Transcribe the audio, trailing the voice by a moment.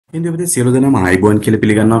ඉන්දියාවේ සියලු දෙනාම ආයිබෝන් කියලා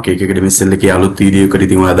පිළිගන්නවා කේක් එකේ මෙස්සෙල් එකේ අලුත් වීඩියෝ එකකට.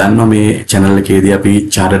 ඉතින් ඔයාලා දන්නවා මේ channel එකේදී අපි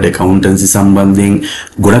chartered accountancy සම්බන්ධයෙන්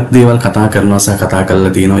ගොඩක් දේවල් කතා කරනවා සහ කතා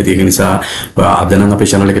කරලා තියෙනවා. ඉතින් ඒක නිසා අද නම් අපේ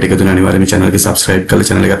channel එකට එකතු වෙන අනිවාර්යයෙන්ම channel එක subscribe කරලා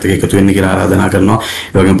channel එකත් එක්ක එකතු වෙන්න කියලා ආරාධනා කරනවා.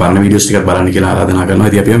 ඒ වගේම පරණ වීඩියෝස් ටිකක් බලන්න කියලා ආරාධනා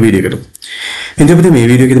කරනවා. ඉතින් අපි යමු වීඩියෝ එකට. ඉන්දියාවේ මේ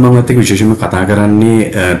වීඩියෝ එකේදී මම ඔයත් එක්ක විශේෂයෙන්ම කතා කරන්නේ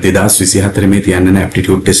 2024 මේ තියන්න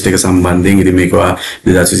aptitude test එක සම්බන්ධයෙන්. ඉතින් මේක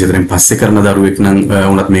 2024 න් පස්සේ කරන දරුවෙක් නම්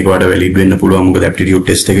උනත් මේක වඩා වැලිඩ් වෙන්න පුළුවන්. මොකද aptitude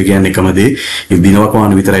test එක කියන්නේ එකම දේ. ඒ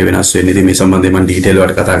දිනවකවාන විතරයි වෙනස් වෙන්නේ. ඉතින් මේ සම්බන්ධයෙන් මම ඩීටේල්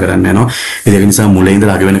වලට කතා කරන්න යනවා. ඉතින් ඒක නිසා මුලින්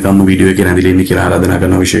ඉඳලා අග වෙනකම්ම වීඩියෝ එකේ රැඳිලා ඉන්න කියලා ආරාධනා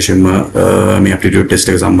කරනවා. විශේෂයෙන්ම මේ aptitude test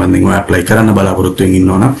එක සම්බන්ධයෙන් ඔය apply කරන්න බලාපොරොත්තු වෙමින්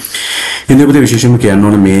ඉන්නවනම් ඉන්දියාවේ විශේෂයෙන්ම කියන්න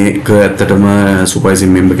ඕනේ මේක ඇත්තටම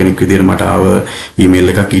supervising member කෙනෙක් විදිහට මට ආව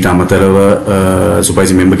ඊමේල් එකක් ඊට අමතරව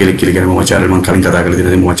supervising member කෙනෙක් කියලා කියන්නේ මම chartered මම කලින් කතා කරලා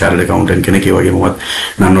තියෙනවා. මම chartered accountant කෙනෙක්. ඒ වගේම මම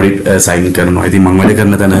non audit sign කරනවා. ඉතින් මම වැඩ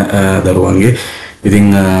කරන තැන දරුවන්ගේ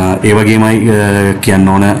ඉතින් ඒ වගේමයි කියන්න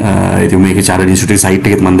ඕන ඉතින් මේක chartered institute site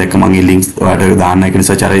එකෙත් මම දැක්ක මම links ඔයාලට දාන්න. ඒක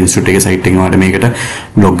නිසා chartered institute එකේ site එකෙන් ඔයාලට මේකට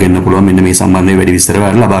log වෙන්න පුළුවන්. මෙන්න මේ සම්බන්ධයෙන් වැඩි විස්තර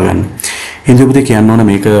ඔයාලට ලබා ගන්න. ඉන්දියාවේ කියන්න ඕන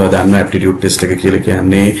මේක දන්න aptitude test එක කියලා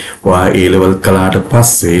කියන්නේ ඔයා A level කළාට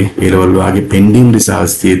පස්සේ A level වාගේ pending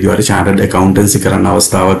results තියෙද්දි ඔයාලට chartered accountancy කරන්න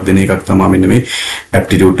අවස්ථාවක් දෙන එකක් තමයි මෙන්න මේ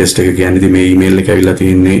aptitude test එක කියන්නේ. ඉතින් මේ email එක ඇවිල්ලා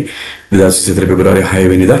තියෙන්නේ 2024 පෙබරවාරි 6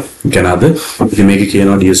 වෙනිදා කැනඩාද. ඉතින් මේක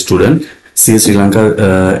කියනවා dear student see Sri Lanka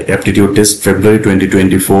aptitude test February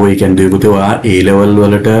 2024 you can do with A level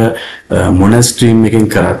වලට මොන ස්ට්‍රීම් එකෙන්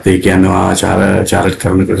කරත් ඒ කියන්නේ chartered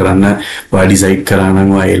කරන්න ඔයා ඩිසයිඩ් කරා නම්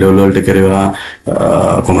ඔයා A level වලට කරේවා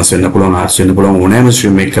කොමර්ස් වෙන්න පුළුවන් ආර්ට්ස් වෙන්න පුළුවන් ඕනෑම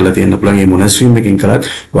ස්ට්‍රීම් එකක් කරලා තියෙන්න පුළුවන්. මේ මොන ස්ට්‍රීම් එකකින් කරත්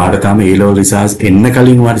ඔයාට තාම A level results එන්න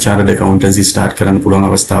කලින් ඔයාට chartered accountancy start කරන්න පුළුවන්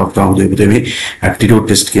අවස්ථාවක් තමයි උදේ මේ aptitude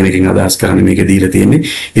test කියන එකෙන් අදහස් කරන්නේ මේක දීලා තියෙන්නේ.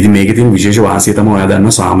 ඉතින් මේකේ තියෙන විශේෂ වාසිය තමයි ඔයා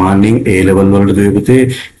දන්නවා සාමාන්‍යයෙන් A level වලට දෙවිපතේ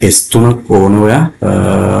S3 ඕන ඔයා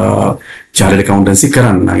chartered accountancy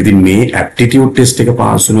කරන්න. ඉතින් මේ aptitude test එක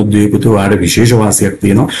පාස් වුණොත් දෙවිපතේ ඔයාට විශේෂ වාසියක්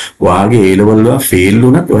තියෙනවා. ඔයාගේ A level වල fail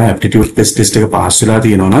වුණත් ඔයා aptitude test එක පාස් වෙලා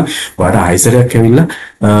තියෙනවා නම් ඔයාට ආයෙසරයක් ඇවිල්ලා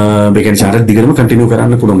මේ කියන්නේ chartered දිගටම continue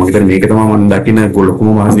කරන්න පුළුවන්. මම හිතන්නේ මේක තමයි මම දකින්න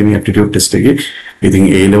ලොකුම වාසිය මේ aptitude test එකේ. ඉතින්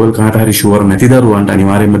A level කාට හරි ෂුවර් නැති දරුවන්ට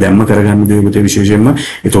අනිවාර්යයෙන්ම දැම්ම කරගන්න දෙවිපතේ විශේෂයෙන්ම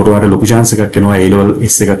ඒකට ඔයාලට ලොකු chance එකක් එනවා. A level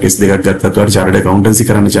S1 S2 ගත්තත් ඔයාලට chartered accountancy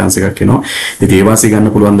කරන්න chance එකක් එනවා. ඉතින් ඒ වාසිය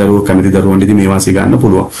ගන්න පුළුවන් දරුවෝ කැමති දරුවන්ට ඉතින් මේ වාසිය ගන්න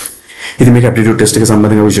පුළුවන්. ඉතින් මේක aptitude test එක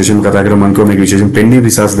සම්බන්ධව විශේෂයෙන් කතා කරමු. මම මේක විශේෂයෙන් pending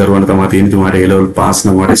results දරුවන්ට තමයි තියෙන්නේ. තුමාට A level pass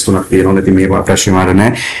නම් ඔයාලට S3ක් තියෙනවා. ඉතින් මේක ප්‍රශ්න මාර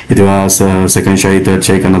නැහැ. ඉතින් second shy third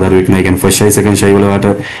shy කරන දරුවෙක් නෑ. කියන්නේ first shy second shy වලට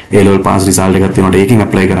A level pass result එකක් තියෙනවා. ඒකෙන්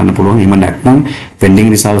apply කරන්න පුළුවන්. එහෙම නැත්නම් pending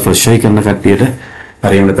result first shy කරන කට්ටියට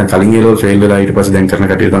හරියම නැත්නම් කලින් A level fail වෙලා ඊට පස්සේ දැන් කරන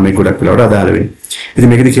කට්ටියට තමයි ගොඩක් වෙලාවට අදාළ වෙන්නේ. ඉතින්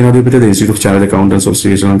මේකදී කියනවා දෙපිට the Institute of Chartered Accountants of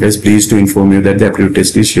Sri Lanka is pleased to inform you that the aptitude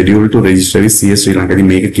test is scheduled to register with CS Sri Lanka. ඉතින්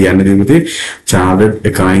මේක කියන්නේ දෙපිට chartered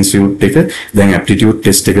account institute එක දැන් aptitude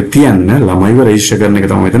test එක තියන්න ළමයිව register කරන එක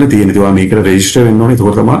තමයි මෙතන තියෙන්නේ. ඒවා මේකට register වෙන්න ඕනේ.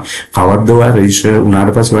 ඒක තමයි කවද්ද ඔයා register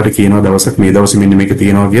වුණාට පස්සේ ඔයාලට කියනවා දවසක් මේ දවසේ මෙන්න මේක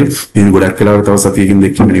තියෙනවා කියලා. ඉතින් ගොඩක් වෙලාවට තව සතියකින්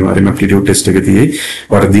දෙකකින් අනිවාර්යයෙන්ම aptitude test එක තියෙයි.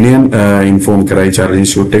 ඔයාලට දිනයෙන් inform කරයි chartered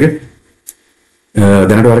institute එක.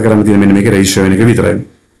 දැනට වර කරන්න තියෙන මෙන්න මේක register වෙන එක විතරයි.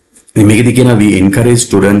 මේකදී කියනවා we encourage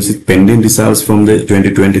students with pending results from the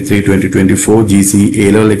 2023-2024 GC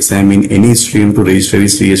A-level exam in any stream to register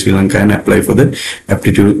with CS Sri Lanka and apply for the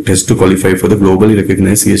aptitude test to qualify for the globally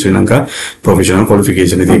recognized CS Sri Lanka professional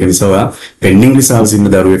qualification. ඒක නිසා pending results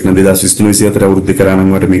ඉන්න දරුවෙක් නම් 2023-24 අවුරුද්දේ කරා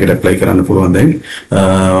නම් වට මේකට apply කරන්න පුළුවන් දැන්.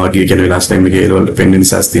 වගේ කියන්නේ last time එකේ A-level pending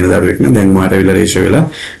results තියෙන දරුවෙක් නම් දැන් මාට ඇවිල්ලා register වෙලා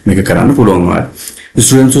මේක කරන්න පුළුවන් වුණා. The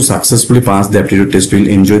students who successfully pass the aptitude test will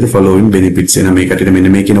enjoy the following benefits. එන මේකට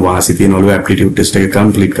මෙන්න මේ කියන වාසි තියෙනවලු aptitude test එක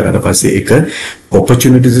complete කරලා පස්සේ එක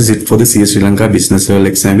opportunities to sit for the CS Sri Lanka business level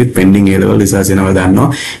exam with pending A level results එනවා දන්නවා.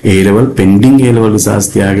 A level pending A level results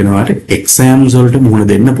තියාගෙන වාට exams වලට මුහුණ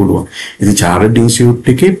දෙන්න පුළුවන්. ඉතින් chartered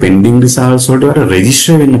institute එකේ pending results වලට වාට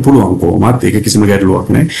register වෙන්න පුළුවන් කොහොමත් ඒක කිසිම ගැටලුවක්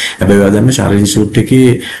නැහැ. හැබැයි ඔයා දන්න chartered institute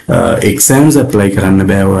එකේ exams apply කරන්න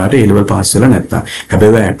බෑ ඔයාට A level pass වෙලා නැත්තම්.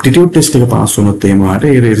 හැබැයි ඔයා aptitude test එක pass වුණොත් එහෙම වාට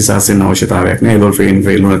ඒ results එන්න අවශ්‍යතාවයක් නැහැ. A level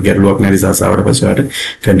fail වුණත් ගැටලුවක් නැහැ. results ආවට පස්සේ වාට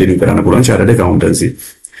continue කරන්න පුළුවන් chartered accountancy.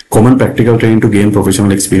 common practical training to gain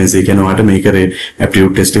professional experience. ඒ කියන්නේ ඔයාලට මේක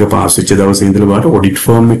aptitude test එක pass වෙච්ච දවසේ ඉඳලා ඔයාලට audit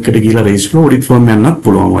firm එකකට ගිහලා register audit firm යන්නත්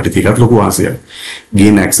පුළුවන්. ඔයාලට ඒකත් ලොකු වාසියක්.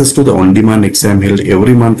 Gain access to the on demand exam held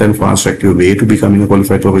every month and fast track your way to becoming a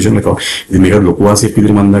qualified professional accountant. ඉතින් මේක ලොකු වාසියක්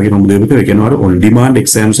විදිහට මම දාගෙන මොකද වෙන්නේ? ඒ කියන්නේ ඔයාලට on demand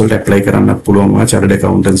exams වලට apply කරන්නත් පුළුවන්. ඔයා chartered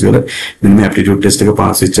accountancy වල මෙන්න මේ aptitude test එක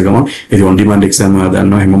pass වෙච්ච ගමන් ඉතින් on demand exam ඔයා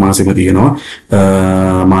දන්නවා හැම මාසෙම තියෙනවා.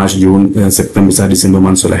 මාර්ච් ජූන් සෙප්තැම්බර් සහ ඩිසෙම්බර්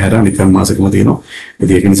මාස වල හැර අනිත් හැම මාසෙකම තියෙනවා.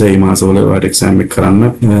 ඉතින් ඒක නිසා නිසා මේ මාසවල වාට එක්සෑම් එක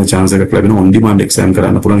කරන්න chance එකක් ලැබෙනවා. on demand exam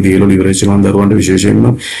කරන්න පුළුවන්. ඒ level ඉවරෙච්ච ගමන් දරුවන්ට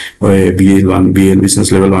විශේෂයෙන්ම ඔය BL1 BL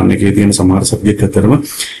business level 1 එකේ තියෙන සමහර subject අතරම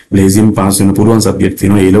lazy pass වෙන පුළුවන් subject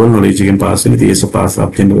තියෙනවා. ඒ level knowledge එකෙන් pass වෙන ඉතින් ඒක pass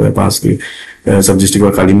up වෙන pass subject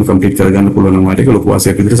එක කලින්ම complete කරගන්න පුළුවන් නම් වාට ඒක ලොකු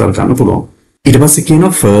වාසියක් විදිහට සලකන්න පුළුවන්. ඊට පස්සේ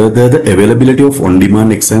කියනවා further the availability of on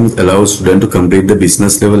demand exams allows students to complete the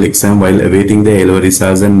business level exam while awaiting the A level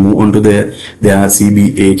results and move on to their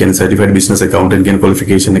CBA කියන certified business accountant කියන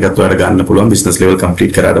qualification එකත් ඔයාලට ගන්න පුළුවන් business level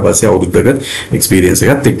complete කරාට පස්සේ අවුරුද්දක experience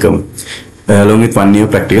එකත් එක්කම. Along with 1 year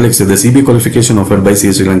practical exam, the CBA qualification offered by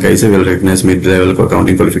CS Sri Lanka is a well-recognized mid-level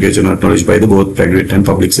accounting qualification acknowledged by the both private and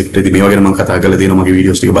public sector. ඉතින් මේ වගේ මම කතා කරලා තියෙනවා මගේ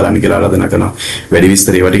වීඩියෝස් ටික බලන්න කියලා ආරාධනා කරනවා. වැඩි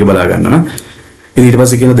විස්තර ඒවා ටික බලා ගන්න නම්. ඊට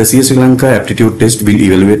පස්සේ කියන the CS Sri Lanka aptitude test will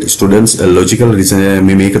evaluate students logical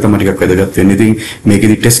මේක තමයි ටිකක් වැදගත් වෙන්නේ. ඉතින්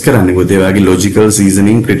මේකෙදි ටෙස්ට් කරන්නේ මොකද? ඒ වගේ logical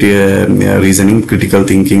reasoning, critical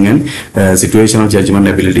thinking and situational judgment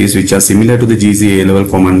abilities which are similar to the GCA A level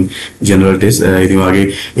common general test. ඉතින් වගේ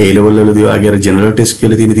A level වලදී වගේ අර general test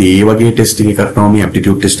කියලා තියෙන ඉතින් ඒ වගේ ටෙස්ට් එකක් තමයි මේ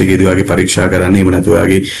aptitude test එකේදී වගේ පරීක්ෂා කරන්නේ. එහෙම නැත්නම්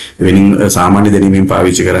වගේ වෙනින් සාමාන්‍ය දැනීමෙන්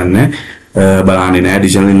පාවිච්චි කරන්නේ බලන්නේ නැහැ.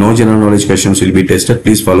 Additionally, no general knowledge questions will be tested.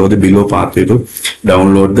 Please follow the below pathway to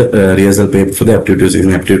download the rehearsal paper for the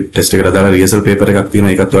aptitude test එකට දාලා rehearsal paper එකක්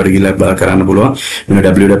තියෙනවා. ඒකත් ඔයාලට ගිහලා බල කරන්න පුළුවන්. වෙන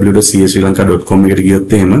www.csrilanka.com එකට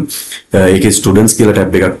ගියොත් එහෙම ඒකේ students කියලා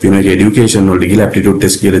tab එකක් තියෙනවා. ඒකේ education වලට ගිහලා aptitude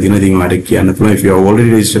test කියලා තියෙනවා. ඉතින් ඔයාලට කියන්න පුළුවන් if you are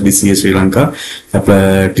already registered with CS Sri Lanka,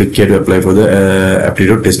 click here to apply for the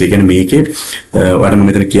aptitude test. ඒ කියන්නේ මේකේ ඔයාලට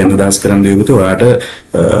මෙතන කියන්න අදහස් කරන්න දෙයකට ඔයාලට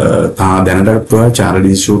දැනටත් ඔයා charity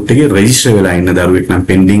institute එකේ register වෙලා ඉන්න දරුවෙක් නම්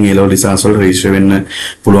pending A level results වල register වෙන්න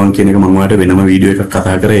පුළුවන් කියන එක මම ඔයාලට වෙනම වීඩියෝ එකක්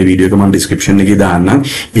කතා කරා. ඒ වීඩියෝ එක මම description එකේ දාන්නම්.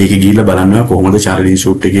 ඒකේ ගිහිල්ලා බලන්න කොහොමද charity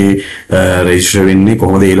institute එකේ register වෙන්නේ,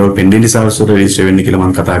 කොහොමද A level pending results වල register වෙන්නේ කියලා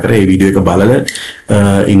මම කතා කරා. ඒ වීඩියෝ එක බලලා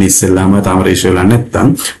ඉන්න ඉස්සෙල්ලාම තාම register වෙලා නැත්නම්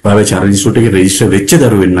ඔයාලා charity institute එකේ register වෙච්ච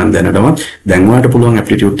දරුවෙක් නම් දැනටමත් දැන් ඔයාලට පුළුවන්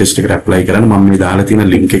aptitude test එකට apply කරන්න. මම මේ දාලා තියෙන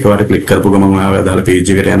link එක ඔයාලට click කරපු ගමන් ඔයාලා දාලා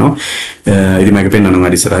page එකට යනවා. ඉතින් මේක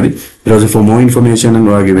පෙන්නනවා ඉස්සරහදී. ඊට පස්සේ for more information and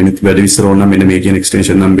ඔයාගේ වෙන වැඩි විස්තර ඕන නම් මෙන්න මේ කියන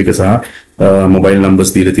extension number එක සහ mobile numbers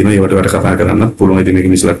දීලා තියෙනවා. ඒවට ඔයාලට කතා කරන්නත් පුළුවන්. ඉතින් මේක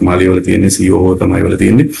මිස්ලක් මාලිය වල තියෙන්නේ CEO තමයි වල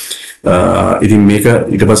තියෙන්නේ. ඉතින් මේක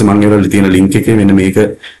ඊට පස්සේ මම ඒවල තියෙන link එකේ මෙන්න මේක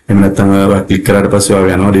එහෙම නැත්නම් ඔයා click කරාට පස්සේ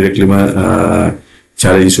ඔයා යනවා directlyම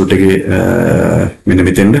charity institute එකේ මෙන්න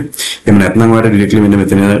මෙතෙන්ද. එහෙම නැත්නම් ඔයාලට directly මෙන්න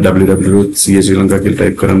මෙතන www.csrilanka කියලා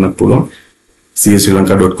type කරන්නත් පුළුවන්.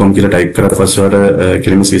 csrilanka.com කියලා type කරලා පස්සේ ඔයාලට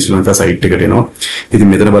කෙලින්ම CS Sri Lanka site එකට එනවා. ඉතින්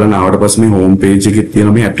මෙතන බලන්න ආවට පස්සේ මේ home page එකේ තියෙන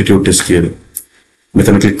මේ aptitude test කියලා.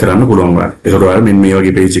 මෙතන click කරන්න පුළුවන් ඔයාලට. ඒකට ඔයාලා මෙන්න මේ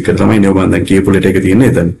වගේ page එකකට තමයි එන්නේ. ඔබ දැන් කියපු letter එක තියෙන්නේ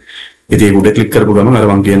එතන. ඉතින් ඒක උඩ click කරපු ගමන් අර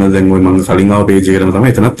මම කියන දැන් ওই මම කලින් ආව page එකටම තමයි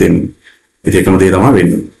එතනත් එන්නේ. ඉතින් ඒකම දේ තමයි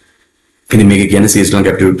වෙන්නේ. ඉතින් මේක කියන්නේ CS Sri Lanka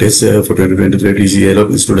aptitude test for 2023 TCA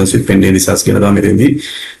students with pending results කියලා තමයි මෙතෙන්දී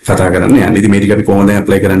කතා කරන්නේ. යන්නේ ඉතින් මේ ටික අපි කොහොමද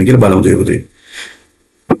apply කරන්න කියලා බලමු දෙයකට.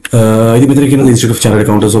 The Institute of Chartered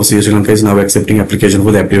Accountants of CS Sri Lanka is now accepting application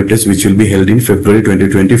for the aptitude test which will be held in February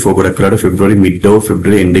 2024. ගොඩක් February mid of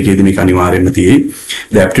February end එකේදී මේක අනිවාර්යෙන්ම තියෙයි.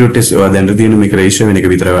 The aptitude test දැනට තියෙන මේක register වෙන එක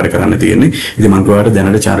විතරයි වැඩ කරන්න තියෙන්නේ. ඉතින් මම ඔයාලට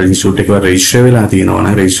දැනට Chartered Institute එකේ register වෙලා තියෙනවා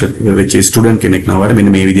නම් register වෙච්ච student කෙනෙක් නම් ඔයාලට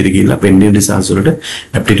මෙන්න මේ විදිහට ගිහිල්ලා pending results වලට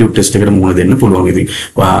aptitude test එකට මුහුණ දෙන්න පුළුවන්. ඉතින්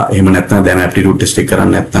ඔයා එහෙම නැත්නම් දැන් aptitude test එක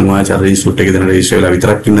කරන්න නැත්නම් ඔයා Chartered Institute එකේ දැන් register වෙලා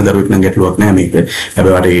විතරක් ඉන්න දරුවෙක් නම් ගැටලුවක් නැහැ මේක.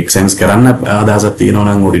 හැබැයි ඔයාලට exams කරන්න අදහසක් තියෙනවා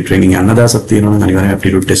නම් training යන්න අදහසක් තියෙනවා නම් අනිවාර්යෙන්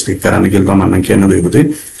aptitude test එක කරන්න කියලා තමයි මම කියන්න දෙන්නේ.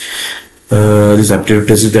 This aptitude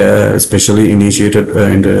test is specially initiated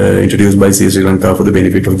and introduced by CS Sri Lanka for the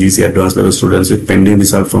benefit of GC advanced level students with pending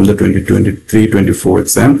result from the 2023-24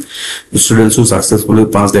 exam. The students who successfully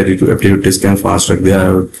pass the aptitude test can fast track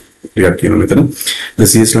their the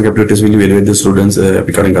CS Sri Lanka aptitude test will evaluate the students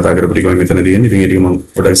අපි කලින් කතා කරපු ටික මෙතන තියෙන්නේ. ඉතින් ඒක මම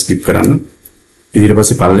පොඩ්ඩක් skip කරන්න. ඊට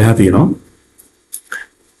පස්සේ පල්ලෙහා තියෙනවා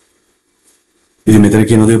ඉතින් මෙතන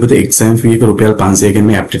කියනවා ඔබට exam fee එක රුපියල් 500කින්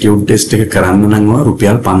මේ aptitude test එක කරන්න නම් ඔයා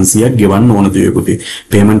රුපියල් 500ක් ගෙවන්න ඕන දෙයකුයි.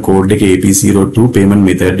 payment code එක AP02 payment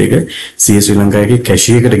method එක CS Sri Lanka එකේ cash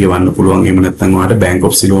එකට ගෙවන්න පුළුවන්. එහෙම නැත්නම් ඔයාලට bank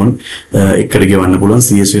of Ceylon එකට ගෙවන්න පුළුවන්.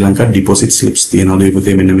 CS Sri Lanka deposit slips තියෙනවා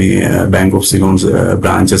දෙයකුත් මෙන්න මේ bank of Ceylon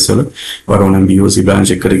branches වල වරෝනම් BOC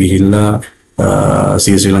branch එකට ගිහිල්ලා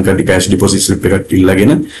CS Sri Lanka cash deposit slip එකක්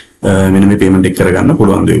ඉල්ලගෙන මෙන්න මේ payment එක කරගන්න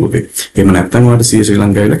පුළුවන් දෙයකට. එහෙම නැත්නම් ඔයාලට CS Sri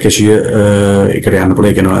Lanka එකේ cashier එකට යන්න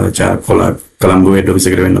පුළුවන්. ඒ කියනවා කොළඹ head office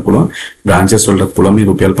එකට වෙන්න පුළුවන්. branches වලට පුළුවන් මේ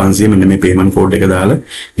රුපියල් 500 මෙන්න මේ payment code එක දාලා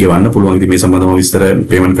ගෙවන්න පුළුවන්. ඉතින් මේ සම්බන්ධව විස්තර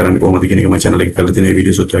payment කරන්න කොහොමද කියන එක මම channel එකේ කරලා තියෙන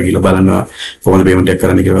වීඩියෝස් උත් ගිහලා බලනවා. කොහොමද payment එක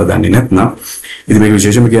කරන්න කියලා දන්නේ නැත්නම්. ඉතින් මේක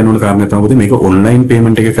විශේෂම කියන්න ඕන කාරණා තමයි මේක online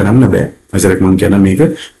payment එක කරන්න බෑ. අසරක් මම කියන මේක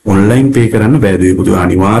online pay කරන්න බෑ. ඒක පුදු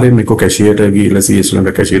අනිවාර්යෙන් මේක cashier එකට ගිහලා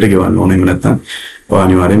srilanka cashier එකට ගෙවන්න ඕනේ. එහෙම නැත්නම්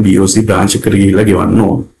අනිවාර්යෙන් BOC branch එකට ගිහලා ගෙවන්න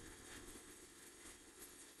ඕනේ.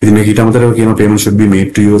 ඉතින් මේක ඊට අමතරව කියන payment should be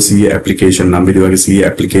made to your CA application number. ඒ වගේ CA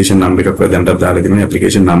application number එකක් දැනට දාලා තියෙනවා.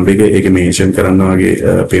 application number එක ඒක mention කරන්න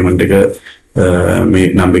වගේ payment එක මේ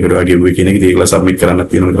number එකට වගේ වෙයි කියන එක ඒකලා submit කරන්න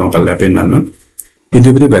තියෙනවා තමයි කල්ලා පෙන්නන්න.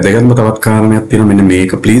 ඉතින් අපිට වැදගත්ම තවත් කාරණයක් තියෙනවා මෙන්න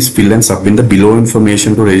මේක. Please fill and submit the below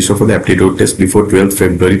information to register for the aptitude test before 12th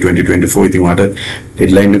February 2024. ඉතින් වාට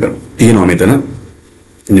deadline එක තියෙනවා මෙතන.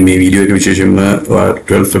 මේ වීඩියෝ එක විශේෂයෙන්ම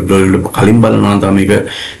 12 February කලින් බලනවා නම් තමයි මේක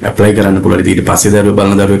apply කරන්න පුළුවන්. ඊට පස්සේ දරුවෝ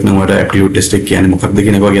බලන දරුවෙක් නම් වට aptitude test එක කියන්නේ මොකක්ද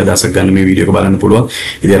කියන එක වගේ අදහසක් ගන්න මේ වීඩියෝ එක බලන්න පුළුවන්.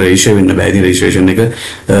 ඉතින් register වෙන්න බෑ. ඉතින් registration එක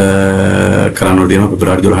කරන්න ඕනේ තියෙනවා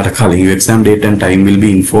February 12ට කලින්. Your exam date and time will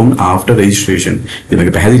be informed after registration. ඉතින්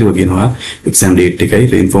මේක පැහැදිලිව කියනවා exam date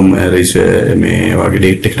එකයි inform මේ වගේ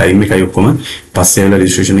date එක time එකයි ඔක්කොම පස්සේ ආවලා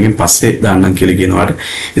registration එකෙන් පස්සේ දාන්නම් කියලා කියනවාට.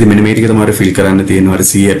 ඉතින් මෙන්න මේ ටික තමයි fill කරන්න තියෙනවා.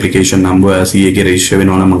 CA application number CA එකේ register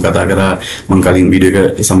වෙනවා නම් මම කතා කරා මම කලින් වීඩියෝ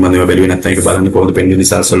එක සම්බන්ධව බැලුවේ නැත්නම් ඒක බලන්න කොහොමද pending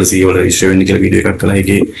results වල CA වල register වෙන්නේ කියලා වීඩියෝ එකක් කළා.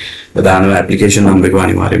 ඒකේ දානවා application number එක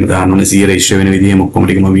අනිවාර්යයෙන්ම දාන්න ඕනේ. CA register වෙන විදිහම ඔක්කොම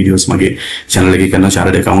ටික මම videos මගේ channel එකේ කරනවා.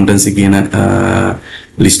 chartered accountancy කියන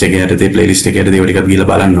list එකේ යටතේ playlist එකේ යටතේ ඒව ටිකක් ගිහලා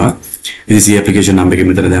බලනවා. ඉතින් CA application number එක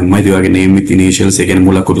මෙතන දැම්මා. ඒ වගේ name with initials ඒ කියන්නේ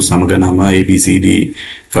මුල අකුරු සමග නම ABCD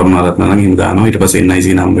කරුණාරත්න නම් එහෙම දානවා. ඊට පස්සේ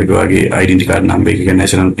NIC number එක වගේ identity card number එක කියන්නේ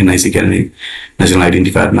national NIC කියන්නේ national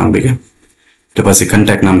identity card number එක. ඊට පස්සේ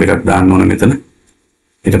contact number එකක් දාන්න ඕන මෙතන.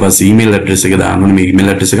 ඊට පස්සේ email address එක දාන්න ඕනේ. මේ email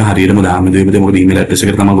address එක හරියටම දාන්න දෙවිද මොකද email address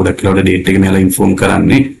එකට තමයි ගොඩක් වෙලාවට date එක මෙයාලා inform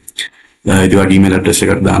කරන්නේ. ඒ වගේ email address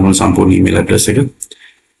එකක් දාන්න ඕන සම්පූර්ණ email address එක.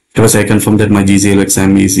 ඊට පස්සේ I confirm that my GCL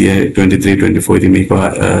exam is 23-24 ඉතින් මේක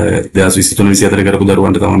 2023-24 කරපු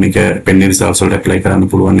දරුවන්ට තමයි මේක pending results වලට apply කරන්න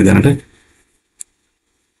පුළුවන් දැනට.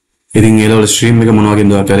 ඉතින් ඒ level stream එක මොනවා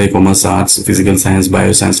වගේද කරේ commerce arts physical science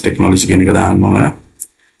bio science technology කියන එක දාන්න ඕන.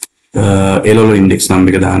 එලොල ඉන්ඩෙක්ස්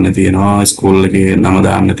number එක දාන්න තියෙනවා. ස්කූල් එකේ නම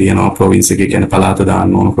දාන්න තියෙනවා. ප්‍රොවින්ස් එකේ කියන්නේ පළාත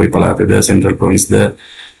දාන්න ඕන. කොයි පළාතේද? සෙන්ට්‍රල් ප්‍රොවින්ස්ද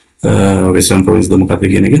වෙස්ටර්න් ප්‍රොවින්ස්ද මොකක්ද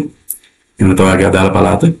කියන එක. එන්න තවගේ අදාළ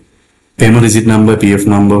පළාත. payment receipt number PF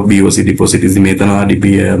number BOC deposit ඉතින් මේ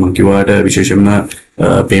තනවාදී මම කිව්වාට විශේෂයෙන්ම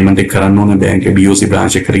payment එක කරන්න ඕන බැංක් එක BOC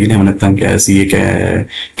branch එකට ගිහින් එහෙම නැත්නම් CA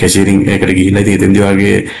cashiering එකට ගිහිල්ලා ඉතින් එතෙන්දී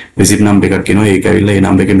වගේ receipt number එකක් එනවා. ඒක ඇවිල්ලා ඒ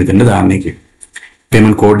number එක මෙතෙන්ද දාන්න එකේ.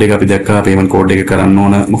 payment code එක අපි දැක්කා. payment code එක කරන්න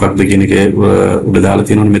ඕන මොකක්ද කියන එක උඩ දාලා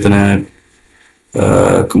තියෙනවනේ මෙතන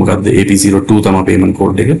මොකක්ද AP02 තමයි payment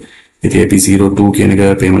code එක. ඉතින් AP02 කියන එක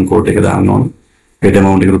payment code එක දාන්න ඕන. paid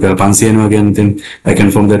amount එක රුපියල් 500 යනවා කියන්නේ ඉතින් I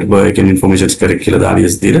confirm that I can information is correct කියලා දාලා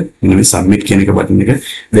yes දීලා මෙන්න මේ submit කියන එක බටන් එක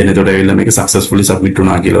දැන් එතකොට ඇවිල්ලා මේක successfully submit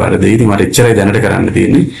වුණා කියලා වර දෙයි. ඉතින් මට එච්චරයි දැනට කරන්න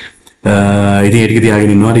තියෙන්නේ. ඉතින් ඒක ටික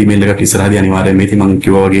තියාගෙන ඉන්නවා. ඊමේල් එකක් ඉස්සරහදී අනිවාර්යයෙන් මේ ඉතින් මම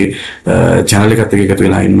කිව්වා වගේ channel එකත් එක්ක එකතු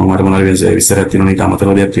වෙලා ඉන්නවා. මට මොනවාරි විස්තරයක් තියෙනවා ඊට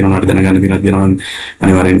අමතරව දෙයක් තියෙනවා මට දැනගන්න තියෙනවා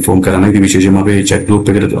අනිවාර්යයෙන් ඉන්ෆෝම් කරන්න. ඉතින් විශේෂයෙන්ම අපේ chat group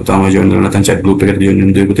එකට තමයි join කරලා නැත්නම් chat group එකට join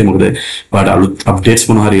වෙන්න දෙයක් මොකද ඔයාලට අලුත් updates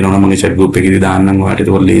මොනවා හරි එනවා නම් මම chat group එකේදී දාන්නම් ඔයාලට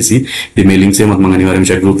ඒක ලේසි. ඉතින් මේ links එක මම අනිවාර්යයෙන්ම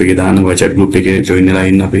chat group එකේ දාන්නම්. ඔයා chat group එකේ join වෙලා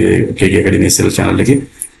ඉන්න අපේ KK Academy channel එකේ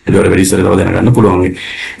ඒක වල වැඩි ඉස්සරහට දැනගන්න පුළුවන්.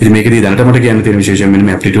 ඉතින් මේකදී දැනට මට කියන්න තියෙන විශේෂයෙන් මෙන්න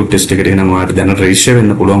මේ aptitude test එකට එනම් ඔයාලට දැනට register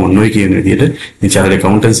වෙන්න පුළුවන් ඔන්න ඔය කියන විදිහට. ඉතින් chartered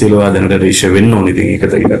accountancy වල ඔයා දැනට register වෙන්න ඕනේ. ඉතින්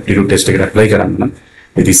ඒකට aptitude test එකට apply කරන්න නම්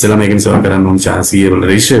ඉතින් ඉස්සෙල්ලා මේක නිසා කරන්න ඕනේ CA වල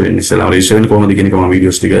register වෙන්න. ඉස්සෙල්ලා register වෙන්න කොහොමද කියන එක මම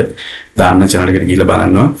videos ටික දාන්න channel එකට ගිහලා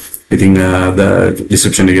බලන්නවා. ඉතින්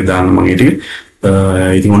description එකේ දාන්න මම ඒ ටික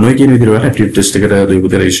ඉතින් ඔන්න ඔය කියන විදිහට ඔයාලා aptitude test එකට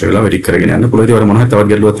දෙවිපුතේ register වෙලා වැඩි කරගෙන යන්න පුළුවන්. ඉතින් ඔයාලා මොනවා හරි තවත්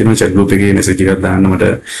ගැටලුවක් තියෙනවා chat group එකේ message එකක් දාන්න මට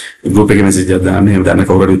group එකේ message එකක් දාන්න. එහෙම දාන්න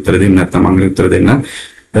කවුරුහරි උත්තර දෙන්න නැත්නම් මම උත්තර දෙන්න.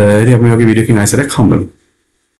 ඉතින් අපි මේ වගේ වීඩියෝ එකකින් ආයෙත් හම්බෙමු.